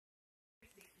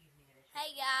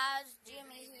Hey guys,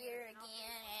 Jimmy here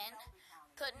again and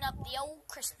putting up the old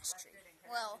Christmas tree.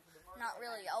 Well, not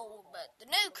really old, but the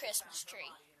new Christmas tree.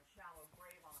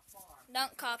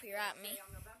 Don't copyright me.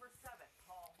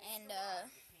 And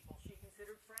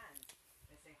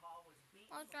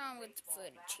what's wrong with the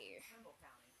footage here?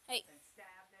 Hey,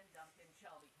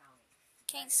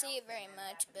 can't see it very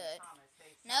much, but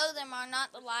no, them are not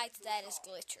the lights. That is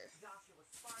Glitcher.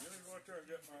 Let me go out there and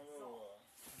get my little,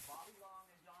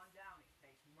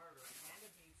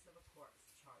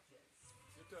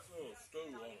 get that little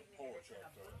stool on the porch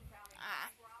out there.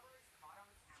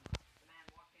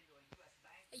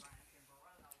 Hey.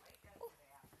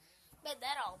 Bet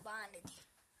that all blinded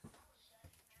you.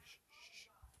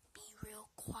 Be real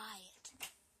quiet.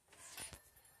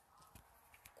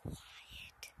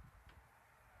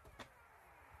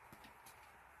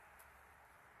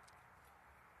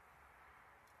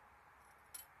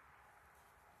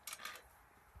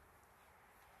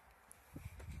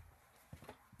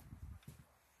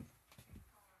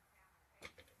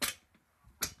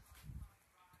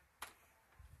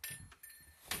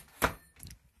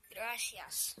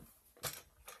 Gracias,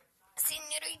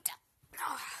 señorita.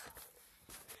 Oh.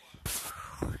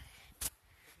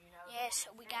 Yes,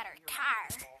 we got our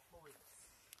tire.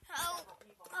 Ho,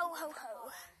 ho, ho,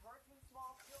 ho.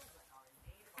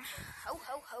 Ho,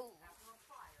 ho, ho.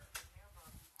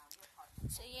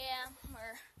 So yeah,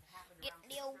 we're getting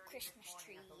the old Christmas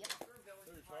tree. Who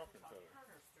are you talking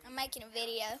to? I'm making a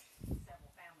video.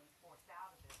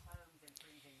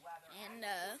 And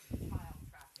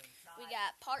we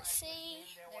got part C,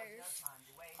 there's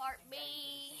part B,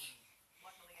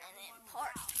 and then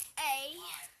part A,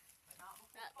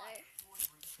 right there.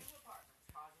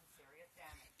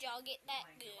 Did y'all get that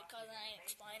good, because I ain't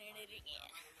explaining it again.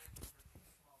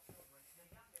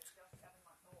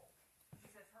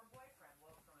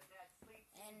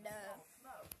 And,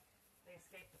 they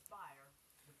escaped the fire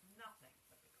with nothing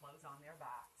but the clothes on their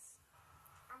backs.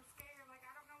 I'm scared, like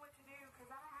I don't know what to do, because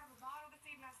I don't have a bottle to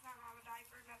feed my son, I have a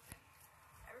diaper, nothing.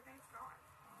 Everything's gone.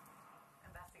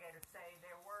 Investigators say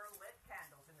there were lit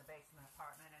candles in the basement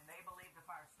apartment, and they believe the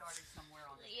fire started somewhere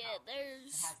on the yeah,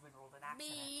 there's has been ruled an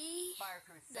accident. B, Fire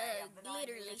crews say the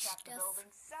glittery stuff. Building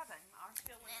 7 are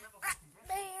still in and livable right condition.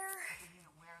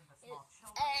 there is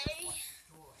A,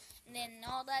 and then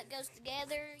all that goes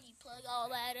together, you plug all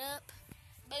that up,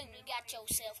 boom, you got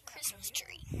yourself a Christmas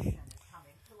tree.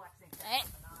 Right?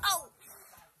 Oh!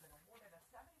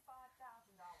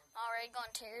 Already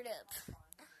gonna tear it up.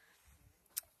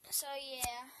 So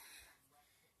yeah,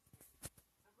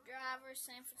 driver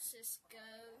San Francisco,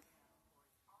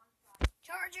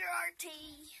 Charger RT.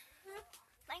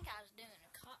 I think I was doing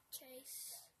a cop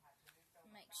chase.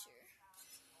 Make sure.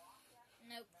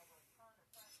 Nope.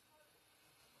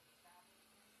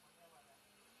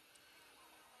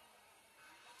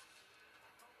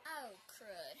 Oh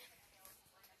crud.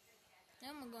 Now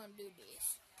I'm gonna do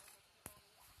this.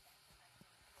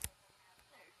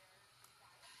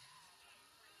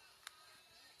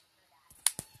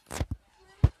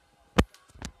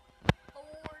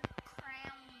 Ford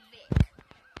Crown Vic.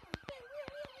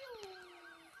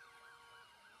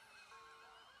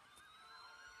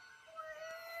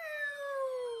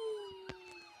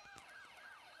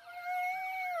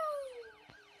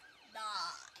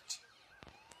 Dodge.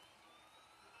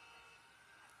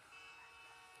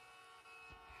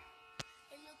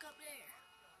 Hey, look up there.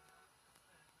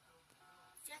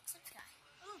 That's a guy.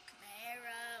 Ooh,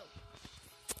 Camaro.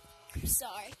 I'm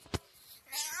sorry.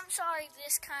 Now, I'm sorry if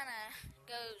this kind of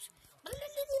goes.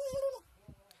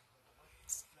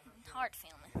 It's hard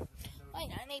filming. Wait,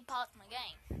 I need to pause my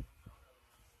game.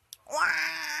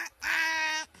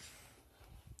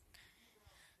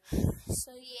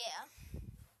 So, yeah.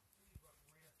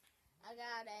 I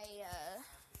got a,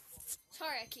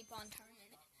 sorry I keep on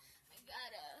turning it. I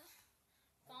got a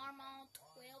Farmall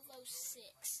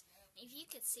 1206. If you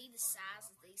could see the size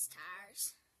of these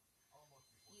tires,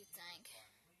 you'd think,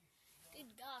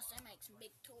 good gosh, they make some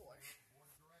big tours.